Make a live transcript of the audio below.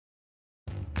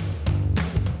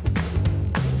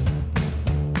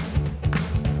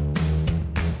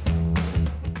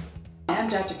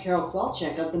Dr. Carol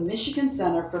Kowalczyk of the Michigan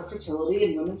Center for Fertility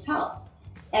and Women's Health.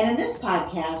 And in this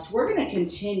podcast, we're going to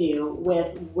continue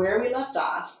with where we left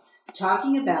off,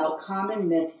 talking about common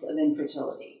myths of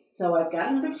infertility. So I've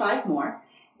got another 5 more.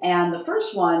 And the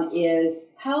first one is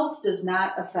health does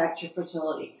not affect your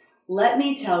fertility. Let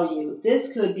me tell you,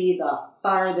 this could be the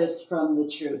farthest from the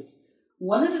truth.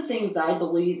 One of the things I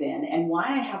believe in and why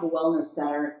I have a wellness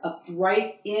center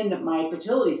right in my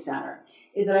fertility center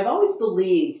is that I've always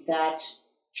believed that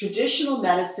traditional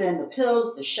medicine, the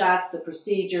pills, the shots, the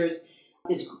procedures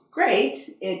is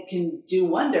great. It can do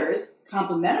wonders.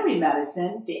 Complementary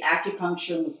medicine, the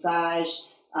acupuncture, massage,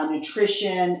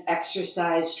 nutrition,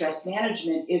 exercise, stress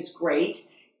management is great.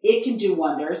 It can do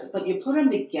wonders, but you put them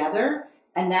together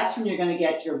and that's when you're going to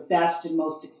get your best and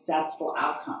most successful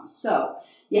outcomes. So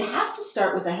you have to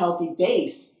start with a healthy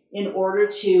base in order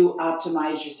to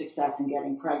optimize your success in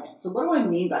getting pregnant. So what do I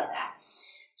mean by that?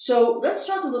 So let's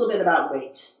talk a little bit about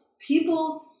weight.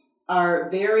 People are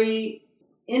very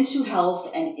into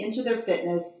health and into their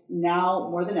fitness now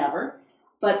more than ever,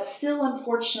 but still,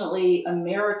 unfortunately,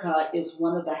 America is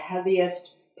one of the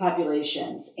heaviest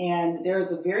populations, and there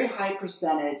is a very high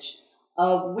percentage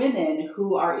of women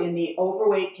who are in the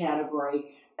overweight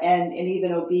category and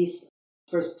even obese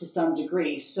to some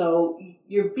degree. So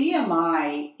your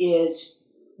BMI is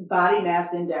body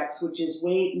mass index, which is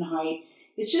weight and height.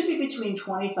 It should be between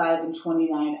 25 and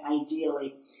 29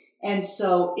 ideally. And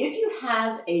so if you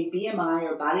have a BMI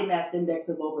or body mass index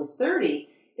of over 30,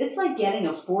 it's like getting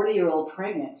a 40-year-old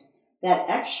pregnant. That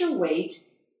extra weight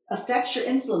affects your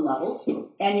insulin levels,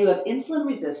 and you have insulin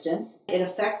resistance. It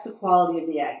affects the quality of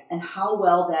the egg and how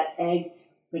well that egg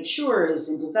matures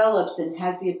and develops and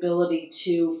has the ability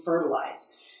to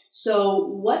fertilize. So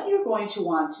what you're going to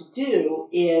want to do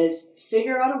is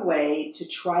figure out a way to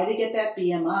try to get that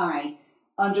BMI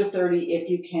under 30 if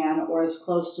you can, or as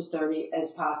close to 30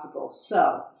 as possible.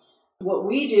 So what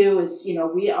we do is,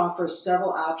 we offer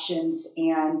several options,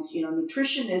 and,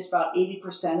 nutrition is about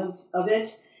 80% of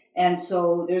it. And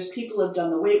so there's people who have done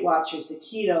the Weight Watchers, the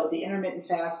keto, the intermittent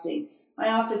fasting. My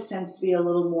office tends to be a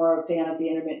little more a fan of the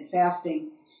intermittent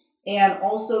fasting, and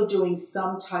also doing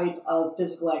some type of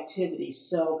physical activity.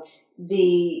 So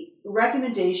the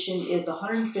recommendation is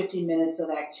 150 minutes of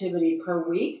activity per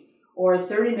week, or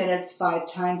 30 minutes 5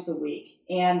 times a week.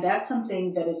 And that's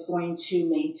something that is going to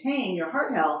maintain your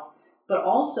heart health, but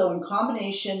also in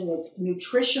combination with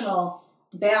nutritional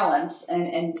balance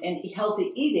and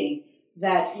healthy eating,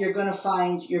 that you're going to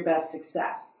find your best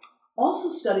success. Also,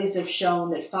 studies have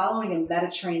shown that following a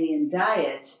Mediterranean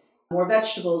diet, more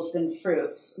vegetables than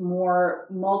fruits, more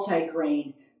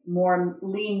multigrain, more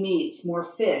lean meats, more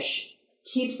fish,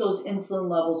 keeps those insulin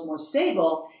levels more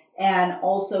stable, and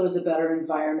also is a better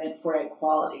environment for egg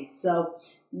quality. So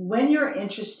when you're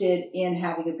interested in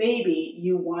having a baby,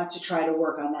 you want to try to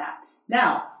work on that.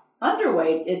 Now,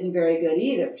 underweight isn't very good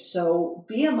either. So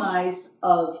BMIs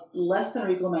of less than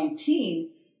or equal to 19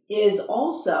 is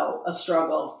also a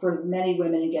struggle for many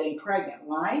women in getting pregnant.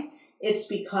 Why? It's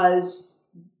because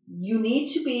you need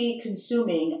to be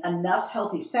consuming enough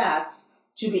healthy fats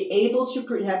to be able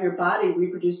to have your body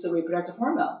reproduce the reproductive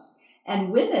hormones.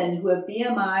 And women who have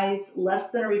BMIs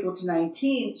less than or equal to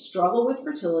 19 struggle with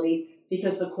fertility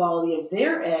because the quality of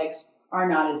their eggs are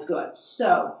not as good.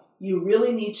 So you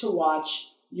really need to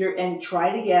watch and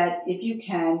try to get, if you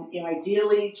can,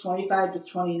 ideally 25 to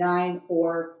 29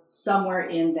 or somewhere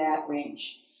in that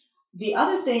range. The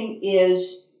other thing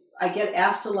is, I get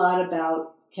asked a lot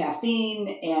about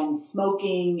caffeine and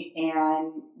smoking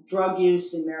and drug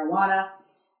use and marijuana.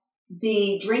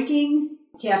 The drinking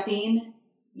caffeine,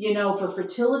 for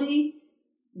fertility,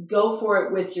 go for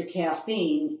it with your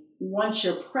caffeine. Once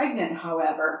you're pregnant,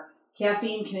 however,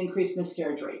 caffeine can increase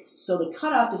miscarriage rates. So the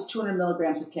cutoff is 200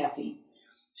 milligrams of caffeine.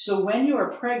 So when you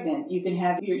are pregnant, you can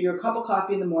have your cup of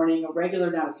coffee in the morning, a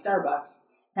regular, not a Starbucks,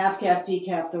 half calf,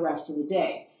 decaf the rest of the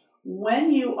day.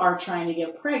 When you are trying to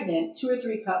get pregnant, 2 or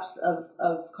 3 cups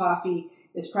of coffee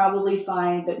is probably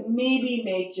fine, but maybe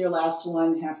make your last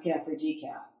one half calf or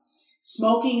decaf.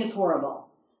 Smoking is horrible.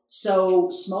 So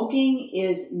smoking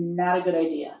is not a good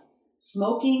idea.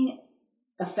 Smoking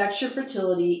affects your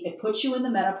fertility. It puts you in the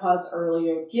menopause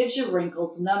earlier, gives you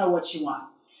wrinkles, none of what you want.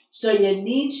 So you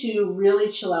need to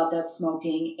really chill out that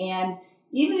smoking. And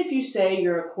even if you say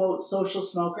you're a, quote, social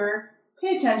smoker,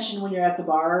 pay attention when you're at the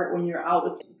bar, when you're out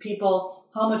with people,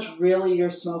 how much really you're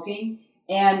smoking,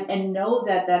 and know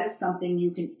that that is something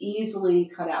you can easily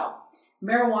cut out.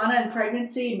 Marijuana and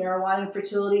pregnancy, marijuana and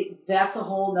fertility, that's a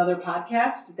whole nother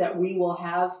podcast that we will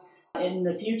have in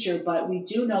the future. But we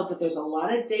do know that there's a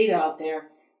lot of data out there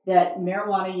that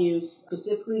marijuana use,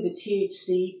 specifically the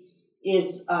THC,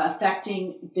 is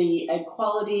affecting the egg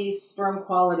quality, sperm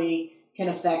quality, can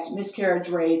affect miscarriage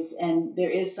rates, and there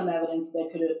is some evidence that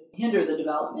could hinder the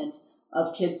development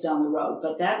of kids down the road.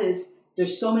 But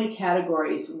there's so many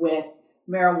categories with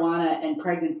marijuana and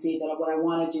pregnancy that what I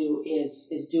want to do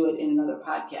is do it in another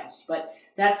podcast. But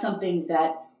that's something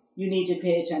that you need to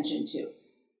pay attention to.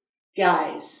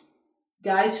 Guys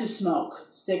who smoke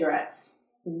cigarettes,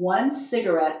 one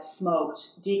cigarette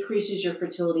smoked decreases your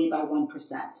fertility by 1%.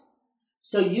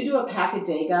 So you do a pack a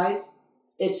day, guys,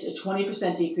 it's a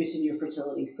 20% decrease in your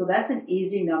fertility. So that's an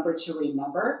easy number to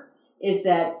remember, is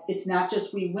that it's not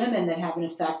just we women that have an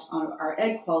effect on our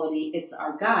egg quality, it's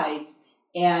our guys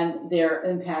and their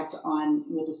impact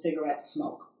with the cigarette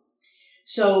smoke.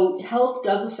 So health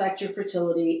does affect your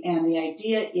fertility, and the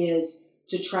idea is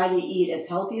to try to eat as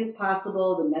healthy as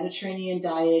possible, the Mediterranean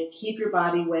diet, keep your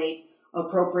body weight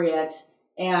appropriate,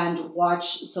 and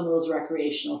watch some of those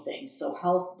recreational things. So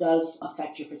health does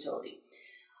affect your fertility.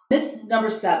 Myth number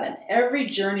 7, every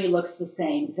journey looks the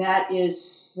same. That is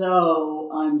so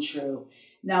untrue.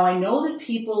 Now, I know that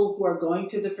people who are going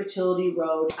through the fertility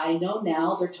road, I know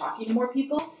now they're talking to more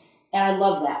people, and I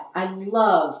love that. I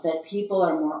love that people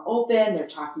are more open, they're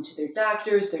talking to their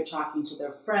doctors, they're talking to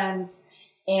their friends,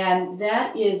 and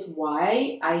that is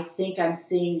why I think I'm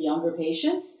seeing younger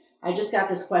patients. I just got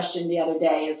this question the other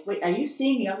day, wait, are you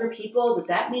seeing younger people? Does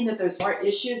that mean that there's more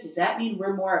issues? Does that mean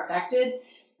we're more affected?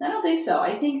 I don't think so.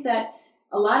 I think that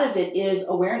a lot of it is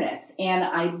awareness. And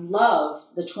I love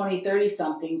the 20,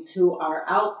 30-somethings who are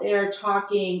out there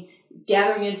talking,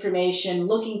 gathering information,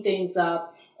 looking things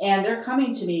up, and they're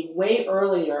coming to me way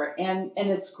earlier. And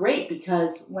it's great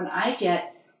because when I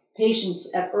get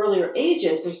patients at earlier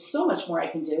ages, there's so much more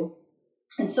I can do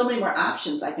and so many more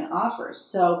options I can offer.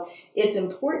 So it's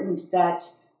important that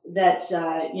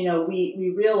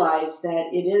we realize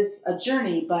that it is a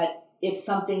journey, but it's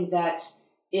something that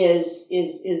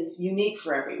is unique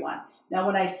for everyone. Now,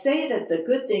 when I say that the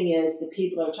good thing is that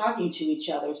people are talking to each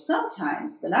other,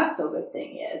 sometimes the not so good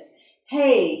thing is,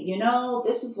 hey,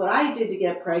 this is what I did to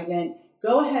get pregnant.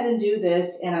 Go ahead and do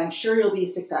this, and I'm sure you'll be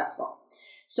successful.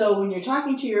 So when you're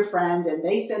talking to your friend and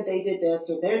they said they did this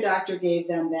or their doctor gave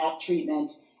them that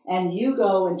treatment and you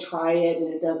go and try it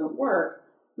and it doesn't work,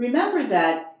 remember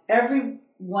that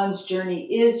everyone's journey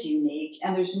is unique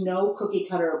and there's no cookie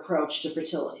cutter approach to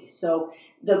fertility. So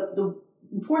the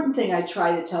important thing I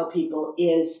try to tell people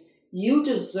is you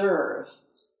deserve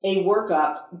a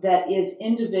workup that is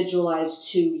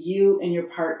individualized to you and your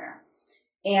partner.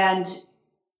 And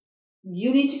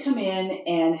you need to come in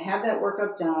and have that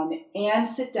workup done and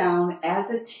sit down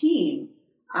as a team.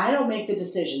 I don't make the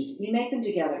decisions. We make them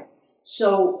together.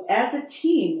 So as a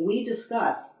team, we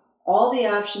discuss all the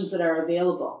options that are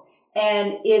available.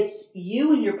 And it's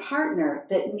you and your partner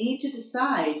that need to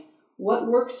decide what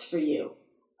works for you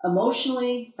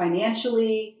emotionally,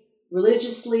 financially,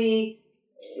 religiously,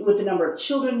 with the number of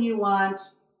children you want,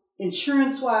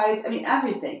 insurance-wise,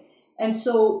 everything. And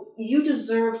so you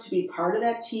deserve to be part of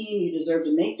that team. You deserve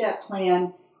to make that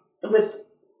plan with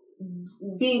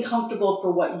being comfortable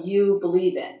for what you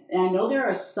believe in. And I know there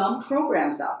are some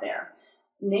programs out there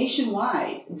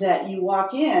nationwide that you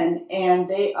walk in and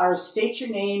they are state your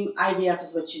name, IVF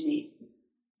is what you need.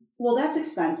 Well, that's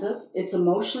expensive. It's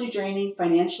emotionally draining,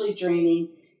 financially draining,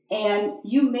 and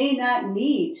you may not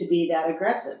need to be that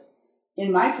aggressive.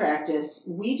 In my practice,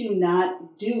 we do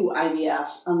not do IVF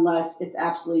unless it's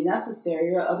absolutely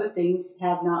necessary or other things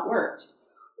have not worked.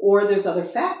 Or there's other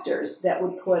factors that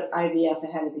would put IVF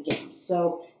ahead of the game.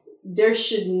 So there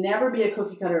should never be a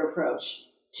cookie cutter approach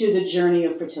to the journey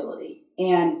of fertility.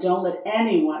 And don't let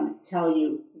anyone tell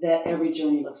you that every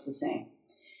journey looks the same.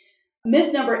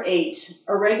 Myth number 8,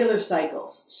 irregular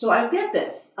cycles. So I get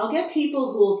this. I'll get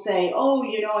people who will say,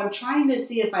 I'm trying to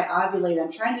see if I ovulate.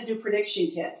 I'm trying to do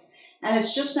prediction kits. And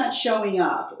it's just not showing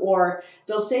up. Or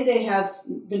they'll say they have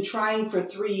been trying for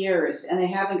 3 years and they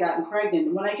haven't gotten pregnant.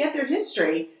 And when I get their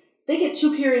history, they get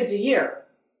 2 periods a year.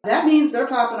 That means they're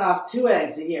popping off 2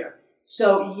 eggs a year.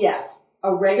 So yes,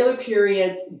 irregular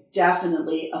periods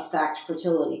definitely affect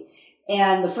fertility.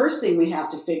 And the first thing we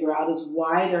have to figure out is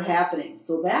why they're happening.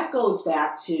 So that goes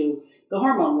back to the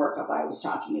hormone workup I was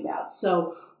talking about.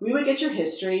 So we would get your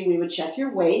history, we would check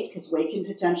your weight, because weight can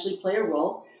potentially play a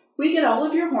role. We get all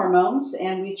of your hormones,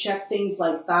 and we check things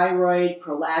like thyroid,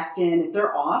 prolactin. If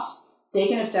they're off, they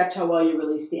can affect how well you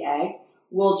release the egg.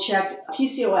 We'll check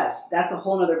PCOS. That's a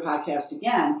whole other podcast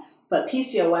again. But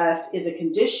PCOS is a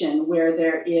condition where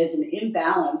there is an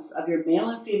imbalance of your male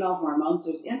and female hormones.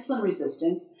 There's insulin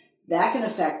resistance. That can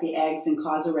affect the eggs and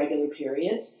cause irregular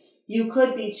periods. You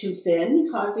could be too thin,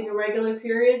 causing irregular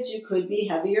periods. You could be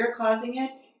heavier, causing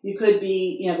it. You could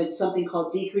be, it's something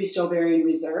called decreased ovarian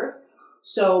reserve.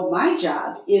 So my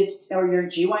job is, or your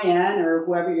GYN or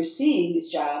whoever you're seeing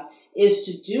this job, is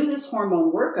to do this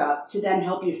hormone workup to then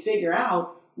help you figure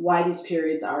out why these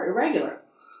periods are irregular.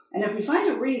 And if we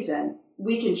find a reason,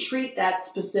 we can treat that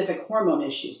specific hormone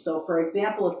issue. So for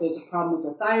example, if there's a problem with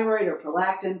the thyroid or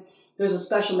prolactin, there's a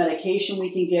special medication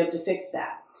we can give to fix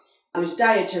that. There's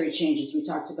dietary changes we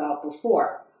talked about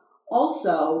before.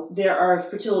 Also, there are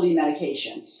fertility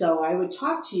medications. So I would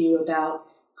talk to you about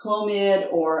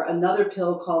Clomid or another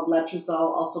pill called Letrozole,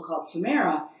 also called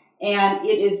Femera, and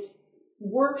it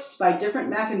works by different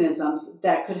mechanisms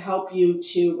that could help you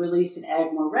to release an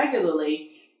egg more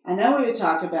regularly. And then we would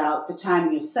talk about the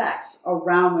timing of sex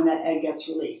around when that egg gets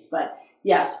released. But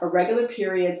yes, irregular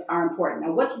periods are important.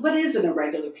 Now, what is an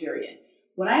irregular period?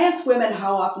 When I ask women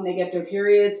how often they get their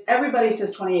periods, everybody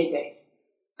says 28 days.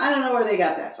 I don't know where they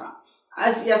got that from.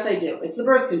 Yes, I do. It's the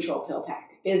birth control pill pack.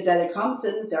 Is that it comes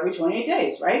in, it's every 28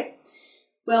 days, right?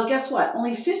 Well, guess what?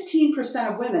 Only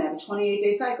 15% of women have a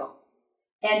 28-day cycle.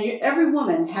 And every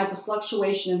woman has a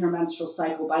fluctuation in her menstrual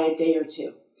cycle by a day or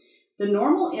two. The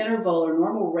normal interval or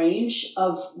normal range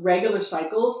of regular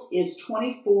cycles is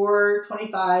 24,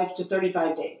 25 to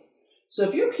 35 days. So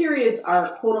if your periods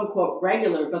are quote-unquote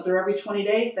regular, but they're every 20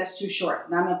 days, that's too short.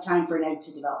 Not enough time for an egg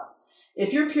to develop.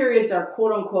 If your periods are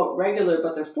quote-unquote regular,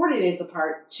 but they're 40 days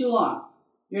apart, too long.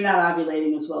 You're not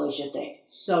ovulating as well as you think.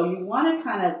 So you want to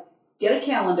kind of get a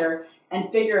calendar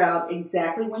and figure out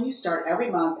exactly when you start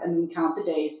every month and then count the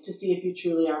days to see if you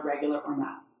truly are regular or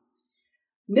not.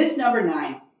 Myth number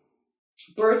 9,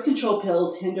 birth control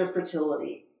pills hinder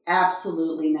fertility.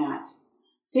 Absolutely not.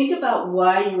 Think about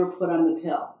why you were put on the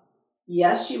pill.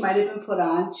 Yes, you might have been put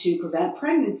on to prevent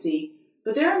pregnancy,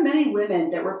 but there are many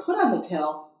women that were put on the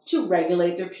pill to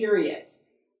regulate their periods.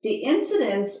 The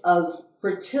incidence of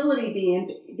fertility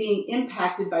being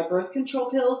impacted by birth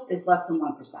control pills is less than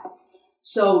 1%.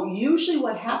 So usually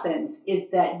what happens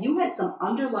is that you had some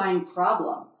underlying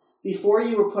problem before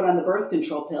you were put on the birth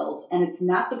control pills, and it's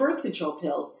not the birth control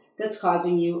pills that's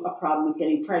causing you a problem with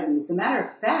getting pregnant. As a matter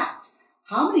of fact,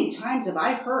 how many times have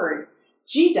I heard,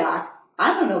 gee, doc,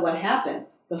 I don't know what happened.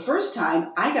 The first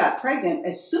time I got pregnant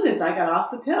as soon as I got off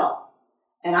the pill,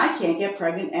 and I can't get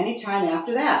pregnant any time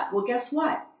after that. Well, guess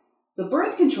what? The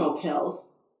birth control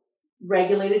pills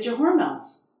regulated your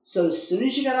hormones. So as soon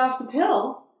as you got off the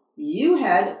pill, you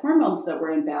had hormones that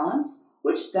were in balance,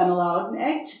 which then allowed an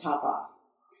egg to pop off.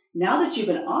 Now that you've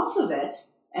been off of it,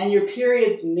 and your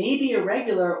periods may be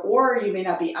irregular, or you may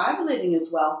not be ovulating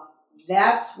as well,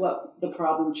 that's what the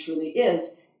problem truly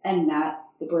is, and not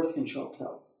the birth control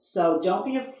pills. So don't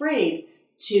be afraid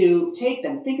to take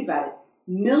them. Think about it.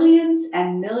 Millions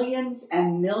and millions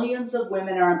and millions of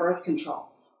women are on birth control.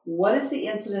 What is the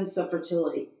incidence of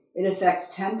fertility? It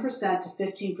affects 10% to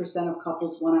 15% of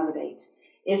couples, 1 out of 8.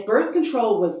 If birth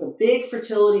control was the big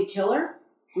fertility killer,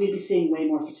 we'd be seeing way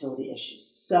more fertility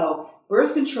issues. So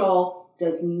birth control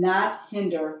does not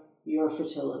hinder your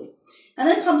fertility. And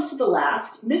then comes to the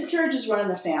last, miscarriages run in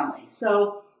the family.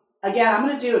 So again,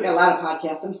 I got a lot of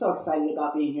podcasts. I'm so excited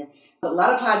about being here. A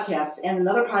lot of podcasts, and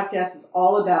another podcast is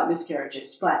all about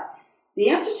miscarriages. But the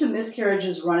answer to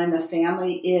miscarriages run in the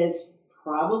family is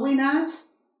probably not.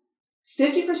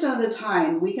 50% of the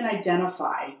time, we can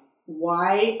identify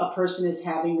why a person is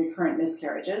having recurrent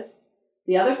miscarriages.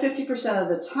 The other 50% of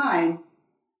the time,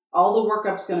 all the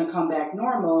workup's going to come back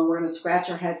normal, and we're going to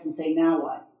scratch our heads and say, now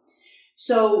what?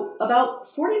 So about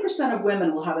 40% of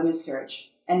women will have a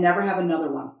miscarriage and never have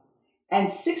another one. And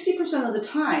 60% of the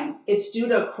time, it's due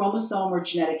to a chromosome or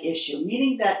genetic issue,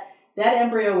 meaning that that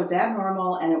embryo was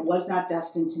abnormal and it was not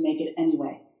destined to make it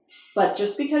anyway. But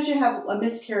just because you have a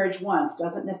miscarriage once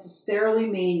doesn't necessarily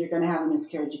mean you're going to have a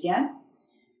miscarriage again.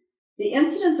 The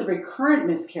incidence of recurrent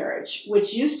miscarriage,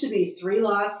 which used to be 3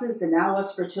 losses and now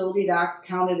us fertility docs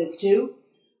count it as 2,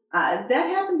 that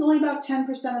happens only about 10%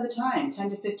 of the time,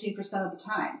 10 to 15% of the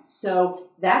time. So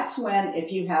that's when,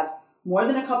 if you have more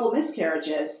than a couple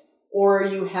miscarriages, or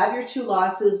you have your 2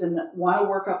 losses and want to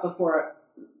work up before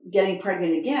getting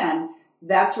pregnant again,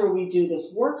 that's where we do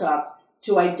this workup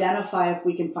to identify if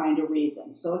we can find a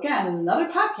reason. So again, in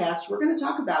another podcast, we're going to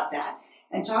talk about that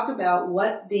and talk about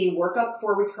what the workup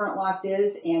for recurrent loss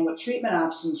is and what treatment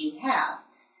options you have.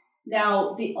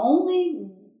 Now, the only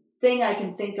thing I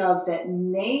can think of that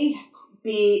may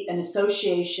be an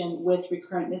association with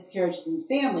recurrent miscarriages in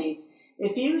families,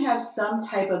 if you have some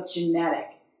type of genetic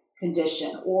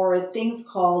condition or things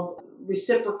called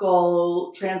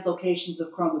reciprocal translocations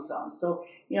of chromosomes. So,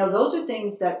 those are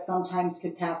things that sometimes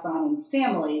could pass on in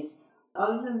families.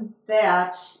 Other than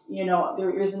that,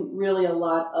 there isn't really a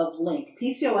lot of link.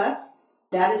 PCOS,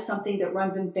 that is something that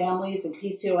runs in families, and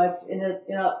PCOS in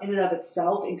and of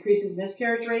itself increases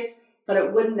miscarriage rates, but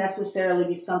it wouldn't necessarily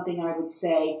be something I would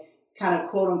say kind of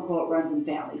quote unquote runs in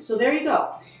families. So there you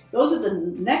go. Those are the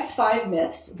next 5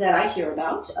 myths that I hear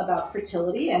about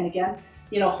fertility. And again,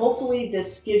 hopefully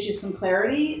this gives you some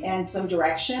clarity and some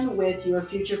direction with your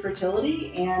future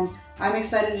fertility. And I'm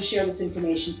excited to share this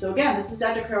information. So again, this is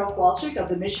Dr. Carol Kowalczyk of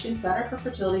the Michigan Center for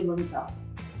Fertility and Women's Health.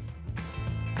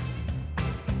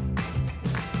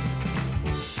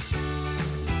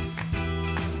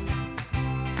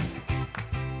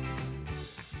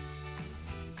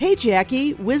 Hey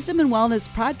Jackie, Wisdom and Wellness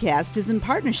Podcast is in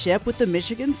partnership with the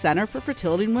Michigan Center for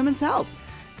Fertility and Women's Health.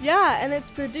 Yeah, and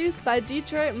it's produced by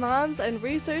Detroit moms and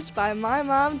researched by my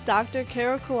mom, Dr.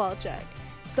 Carol Kowalczyk.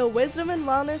 The Wisdom and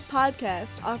Wellness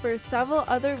Podcast offers several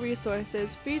other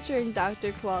resources featuring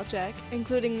Dr. Kowalczyk,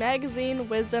 including magazine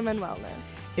Wisdom and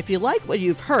Wellness. If you like what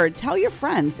you've heard, tell your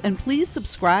friends and please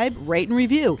subscribe, rate, and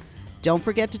review. Don't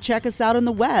forget to check us out on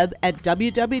the web at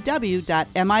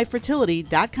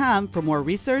www.mifertility.com for more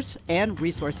research and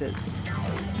resources.